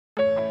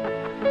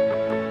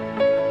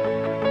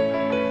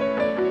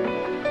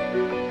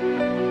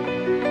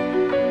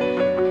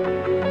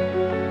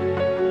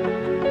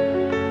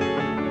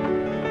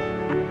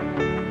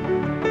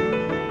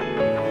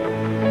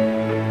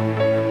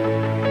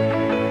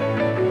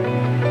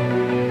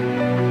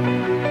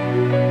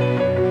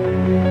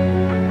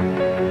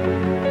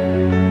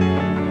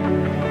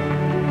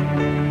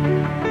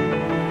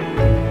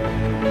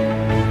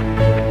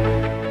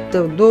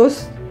those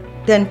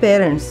 10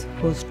 parents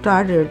who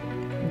started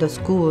the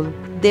school,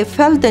 they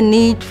felt the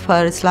need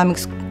for Islamic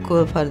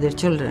school for their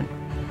children.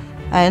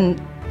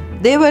 And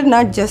they were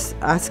not just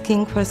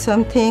asking for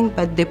something,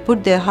 but they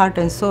put their heart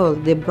and soul.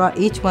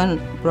 Each one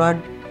brought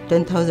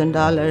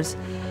 $10,000,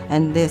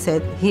 and they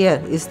said,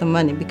 here is the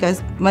money.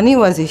 Because money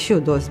was issue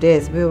those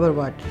days. We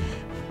were,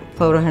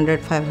 400,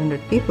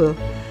 500 people,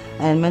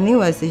 and money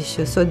was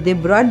issue. So they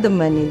brought the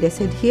money. They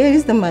said, here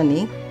is the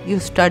money, you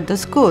start the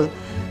school.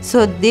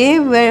 So they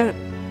were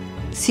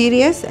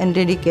serious and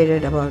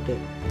dedicated about it.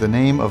 The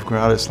name of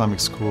Granada Islamic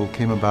School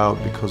came about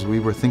because we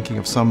were thinking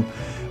of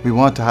we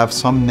wanted to have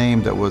some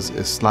name that was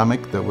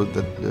Islamic, that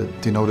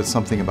denoted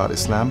something about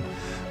Islam,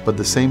 but at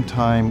the same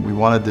time we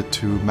wanted it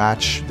to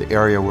match the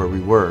area where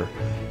we were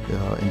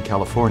in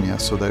California,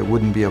 so that it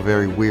wouldn't be a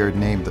very weird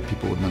name that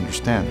people wouldn't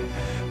understand.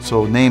 So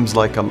names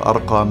like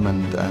Al-Arqam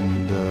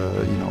and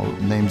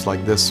names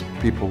like this,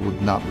 people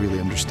would not really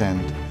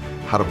understand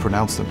how to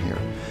pronounce them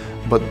here.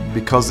 But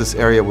because this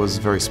area was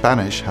very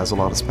Spanish, has a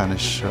lot of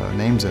Spanish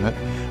names in it,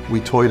 we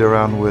toyed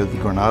around with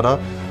Granada,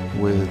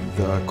 with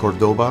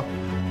Cordoba,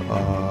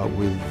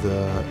 with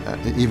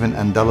even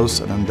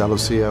Andalus and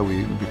Andalusia.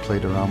 We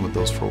played around with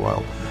those for a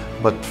while.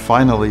 But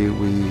finally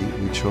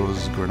we chose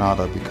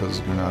Granada because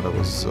Granada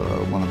was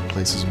one of the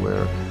places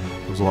where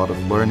there was a lot of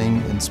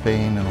learning in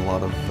Spain and a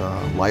lot of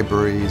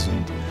libraries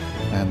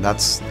and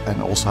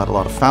also had a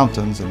lot of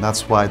fountains, and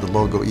that's why the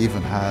logo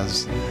even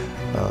has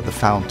the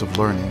fount of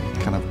learning. It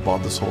kind of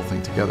brought this whole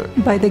thing together.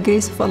 By the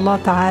grace of Allah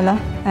Ta'ala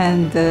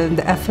and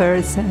the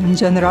efforts and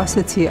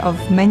generosity of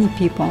many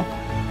people,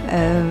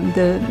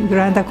 the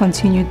Granada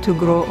continued to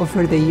grow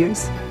over the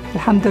years.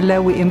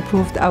 Alhamdulillah, we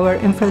improved our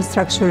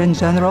infrastructure in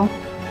general,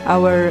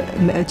 our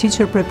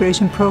teacher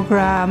preparation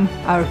program,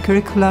 our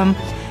curriculum,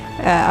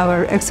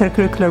 our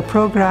extracurricular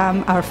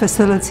program, our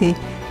facility,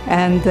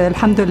 and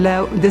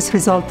Alhamdulillah, this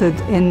resulted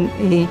in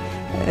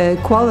a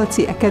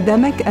quality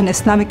academic and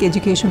Islamic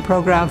education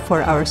program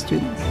for our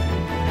students.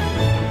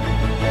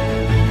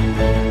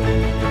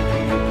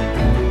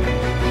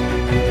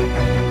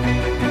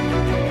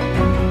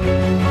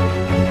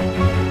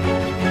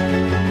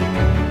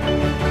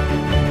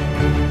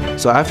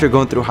 So after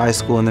going through high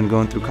school and then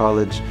going through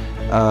college,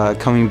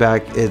 coming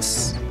back,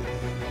 it's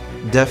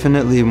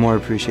definitely more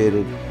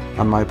appreciated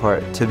on my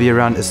part to be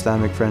around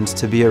Islamic friends,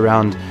 to be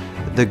around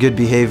the good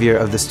behavior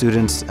of the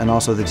students and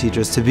also the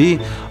teachers, to be,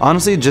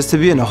 honestly, just to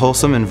be in a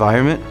wholesome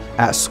environment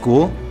at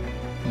school.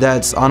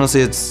 That's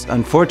honestly,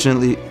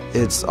 unfortunately,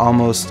 it's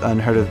almost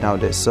unheard of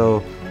nowadays.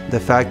 So the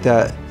fact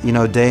that,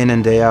 day in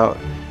and day out,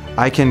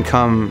 I can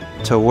come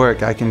to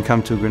work, I can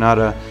come to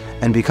Granada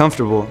and be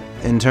comfortable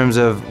in terms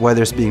of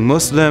whether it's being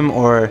Muslim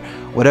or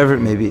whatever it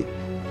may be.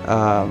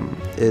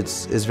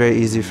 It's very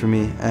easy for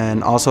me,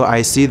 and also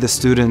I see the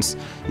students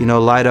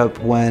light up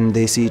when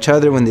they see each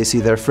other, when they see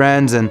their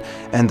friends, and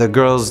the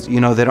girls,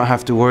 they don't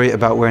have to worry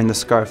about wearing the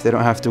scarf, they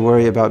don't have to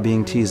worry about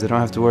being teased, they don't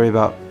have to worry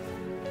about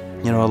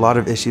a lot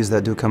of issues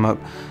that do come up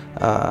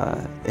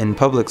in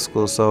public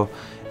schools. So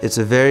it's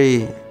a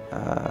very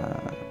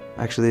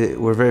actually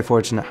we're very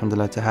fortunate,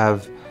 alhamdulillah, to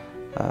have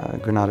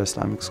Granada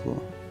Islamic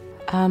School.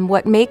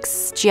 What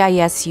makes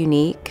GIS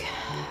unique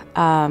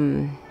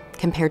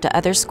compared to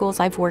other schools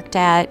I've worked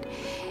at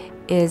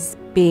is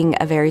being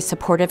a very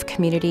supportive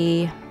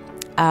community.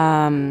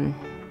 I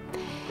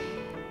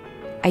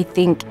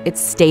think it's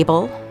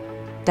stable,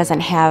 doesn't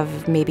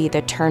have maybe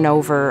the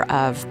turnover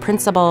of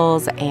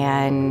principals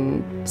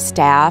and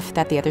staff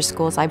that the other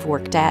schools I've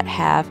worked at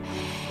have,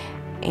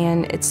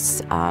 and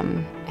it's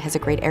has a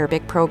great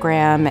Arabic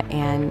program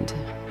and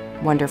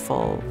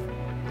wonderful,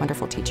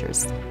 wonderful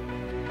teachers.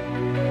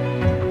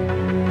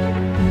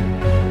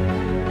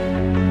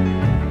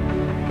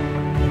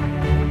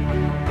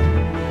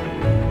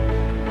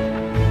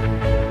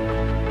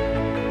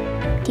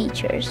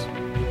 Teachers,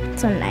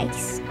 so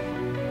nice.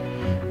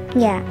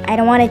 Yeah, I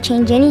don't want to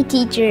change any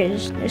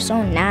teachers. They're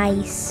so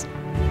nice.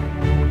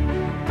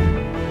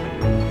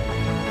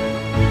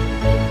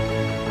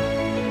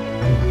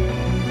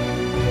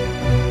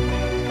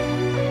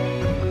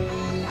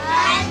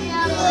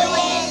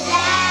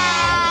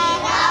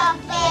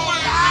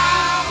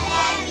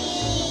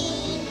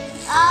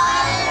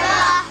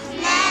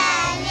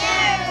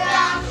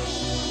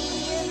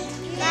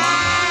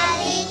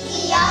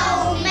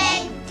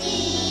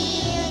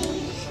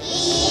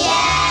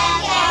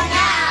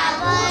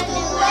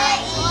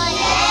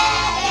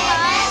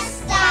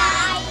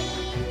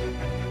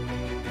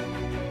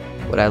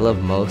 What I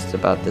love most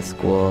about this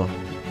school,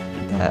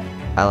 that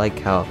I like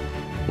how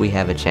we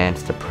have a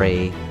chance to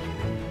pray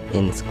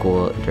in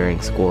school during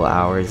school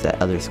hours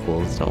that other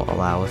schools don't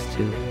allow us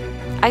to.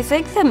 I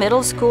think the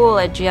middle school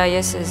at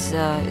GIS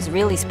is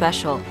really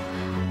special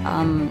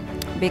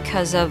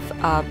because of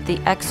the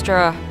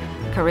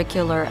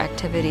extracurricular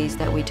activities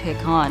that we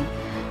take on,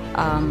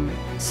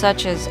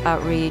 such as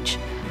outreach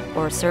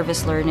or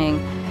service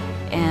learning.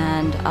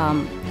 And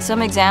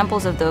some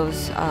examples of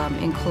those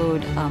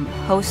include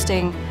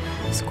hosting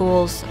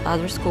schools,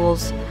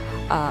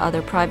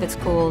 other private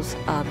schools,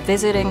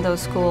 visiting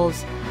those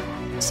schools.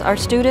 So our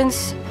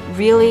students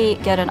really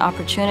get an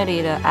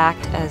opportunity to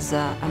act as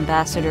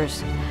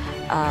ambassadors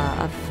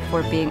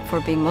for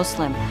being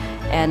Muslim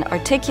and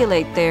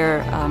articulate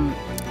their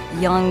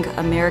young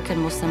American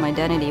Muslim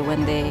identity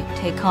when they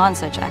take on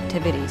such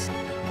activities.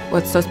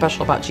 What's so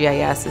special about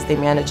GIS is they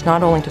manage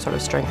not only to sort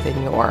of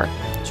strengthen your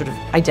sort of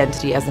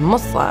identity as a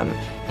Muslim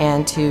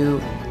and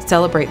to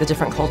celebrate the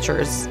different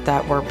cultures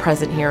that were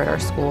present here at our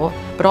school,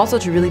 but also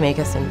to really make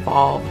us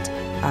involved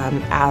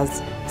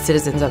as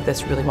citizens of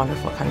this really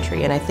wonderful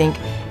country. And I think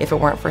if it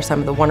weren't for some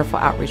of the wonderful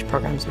outreach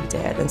programs we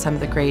did and some of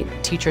the great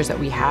teachers that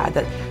we had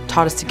that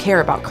taught us to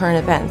care about current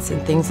events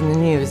and things in the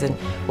news and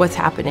what's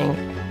happening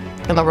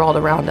in the world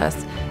around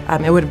us,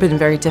 it would have been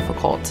very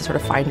difficult to sort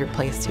of find your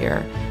place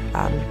here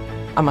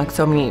among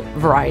so many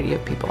variety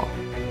of people.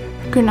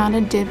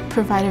 Granada did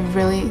provide a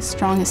really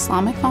strong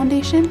Islamic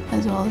foundation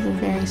as well as a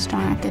very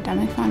strong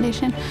academic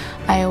foundation.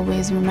 I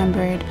always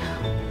remembered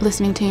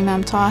listening to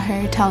Imam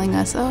Tahir telling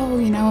us, oh,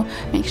 you know,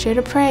 make sure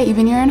to pray.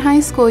 Even you're in high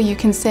school, you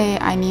can say,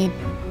 I need,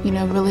 you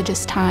know,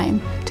 religious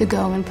time to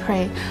go and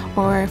pray,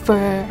 or for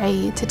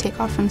Eid to take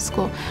off from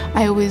school.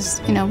 I always,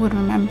 you know, would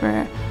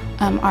remember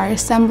our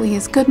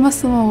assembly's Good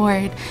Muslim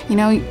Award. You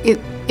know,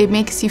 it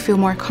makes you feel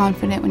more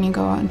confident when you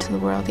go out into the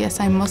world. Yes,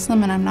 I'm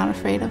Muslim and I'm not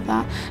afraid of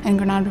that. And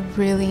Granada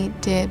really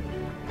did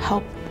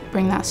help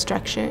bring that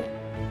structure.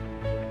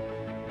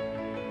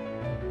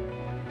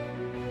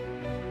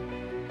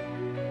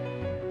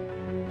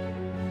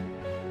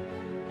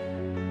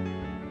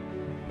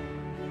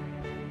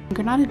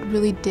 Granada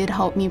really did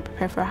help me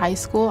prepare for high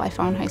school. I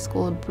found high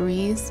school a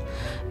breeze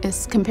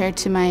as compared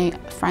to my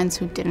friends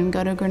who didn't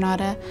go to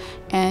Granada.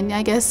 And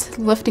I guess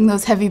lifting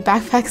those heavy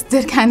backpacks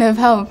did kind of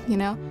help, you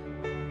know.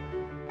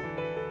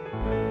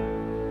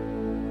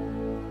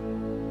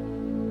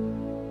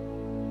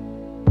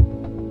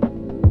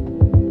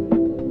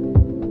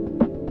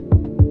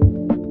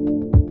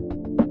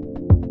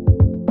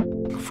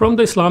 From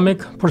the Islamic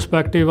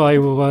perspective, I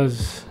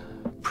was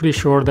pretty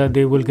sure that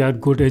they will get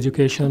good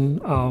education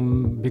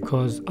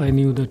because I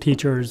knew the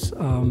teachers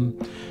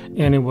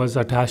and it was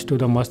attached to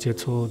the masjid,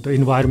 so the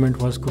environment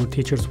was good,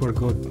 teachers were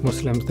good,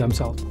 Muslims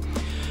themselves.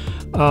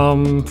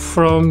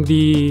 From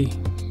the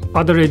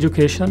other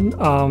education,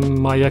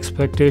 my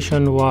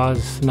expectation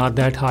was not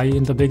that high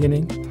in the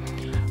beginning.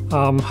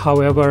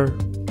 However,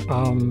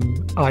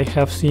 I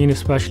have seen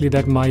especially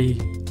that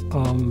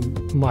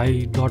my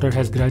daughter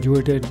has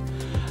graduated.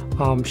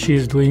 She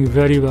is doing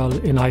very well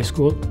in high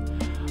school.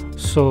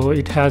 So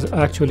it has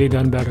actually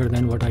done better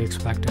than what I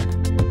expected.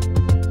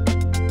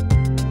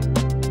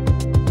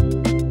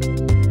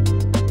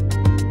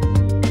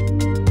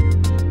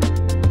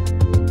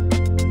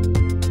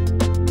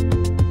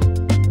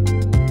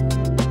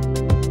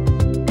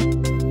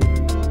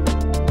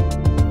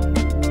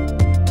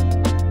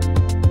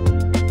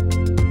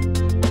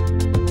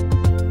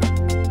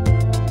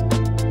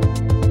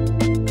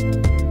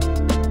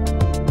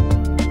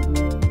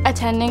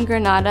 Attending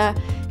Granada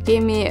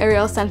gave me a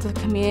real sense of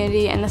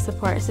community and a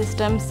support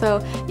system.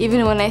 So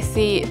even when I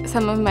see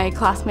some of my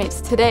classmates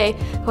today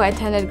who I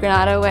attended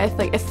Granada with,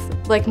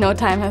 it's like no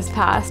time has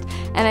passed.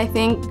 And I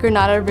think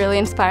Granada really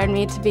inspired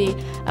me to be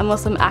a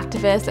Muslim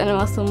activist and a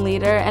Muslim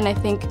leader. And I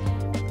think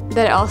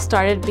that it all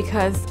started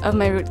because of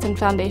my roots and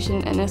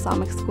foundation in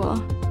Islamic school.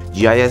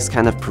 GIS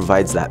kind of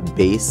provides that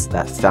base,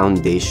 that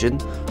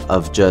foundation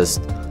of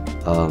just,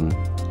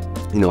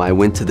 you know, I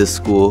went to this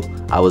school,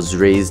 I was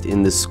raised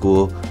in this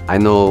school, I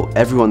know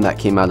everyone that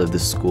came out of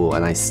this school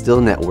and I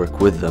still network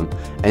with them.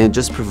 And it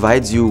just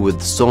provides you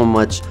with so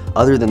much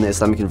other than the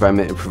Islamic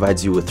environment. It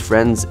provides you with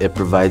friends, it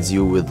provides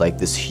you with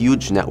this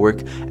huge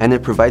network, and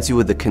it provides you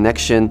with the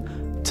connection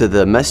to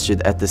the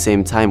masjid at the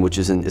same time, which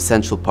is an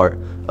essential part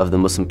of the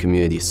Muslim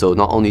community. So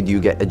not only do you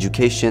get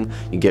education,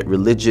 you get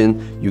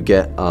religion, you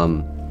get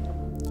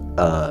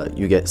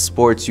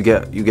sports, you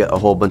get a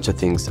whole bunch of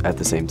things at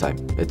the same time.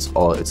 It's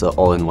an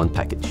all-in-one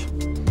package.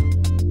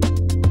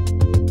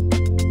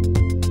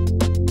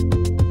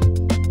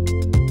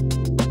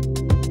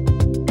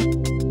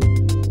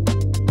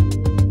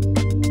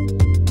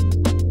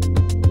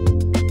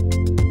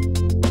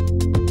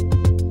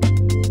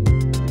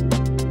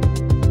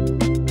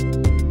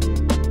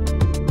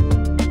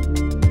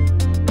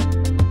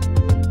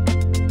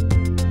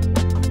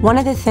 One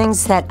of the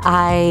things that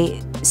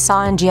I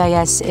saw in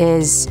GIS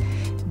is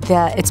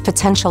its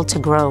potential to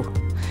grow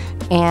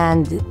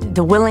and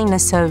the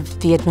willingness of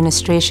the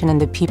administration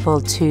and the people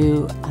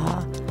to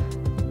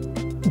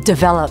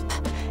develop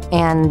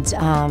and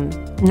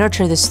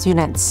nurture the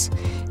students.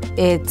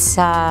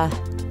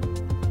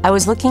 I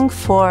was looking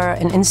for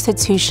an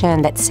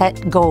institution that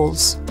set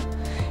goals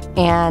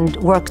and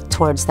worked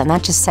towards them,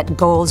 not just set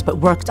goals, but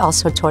worked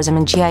also towards them.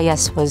 And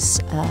GIS was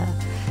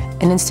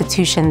an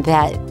institution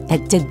that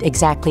did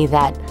exactly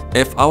that.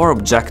 If our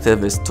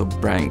objective is to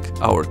bring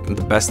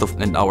the best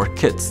in our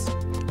kids,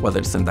 whether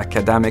it's in the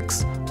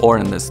academics or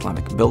in the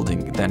Islamic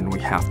building, then we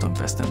have to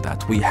invest in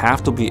that. We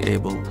have to be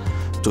able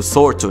to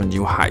soar to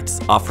new heights,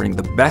 offering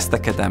the best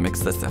academics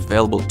that's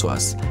available to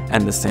us, and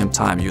at the same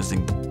time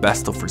using the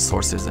best of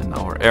resources in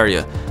our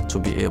area to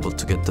be able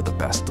to get to the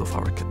best of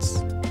our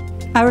kids.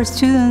 Our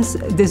students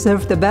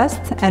deserve the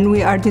best, and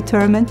we are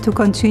determined to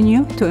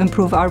continue to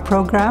improve our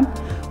program.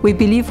 We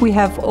believe we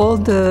have all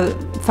the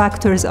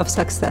factors of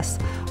success.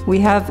 We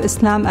have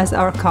Islam as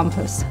our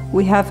compass.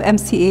 We have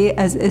MCA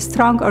as a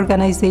strong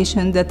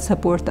organization that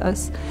supports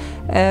us.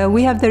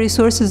 We have the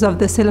resources of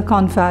the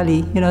Silicon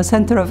Valley,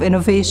 center of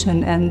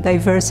innovation and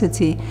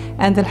diversity.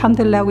 And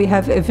alhamdulillah, we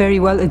have a very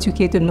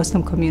well-educated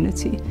Muslim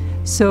community.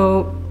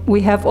 So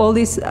we have all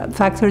these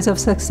factors of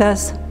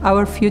success.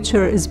 Our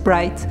future is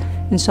bright,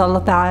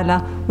 inshallah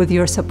ta'ala, with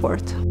your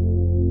support.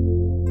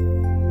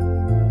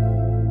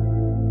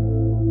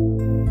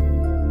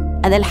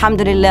 And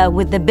alhamdulillah,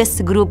 with the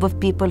best group of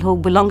people who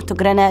belong to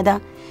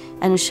Granada,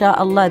 and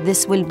inshallah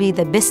this will be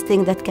the best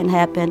thing that can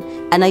happen,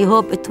 and I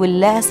hope it will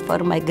last for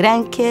my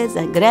grandkids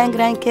and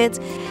grandkids.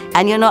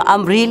 And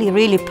I'm really,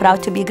 really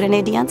proud to be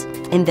Grenadians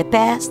in the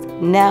past,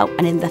 now,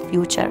 and in the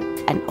future,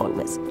 and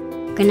always.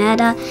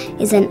 Granada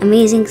is an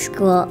amazing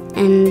school,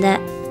 and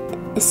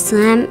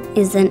Islam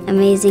is an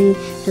amazing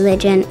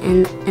religion,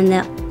 and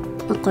the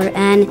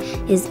Quran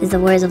is the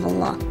words of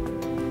Allah,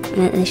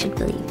 and they should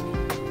believe.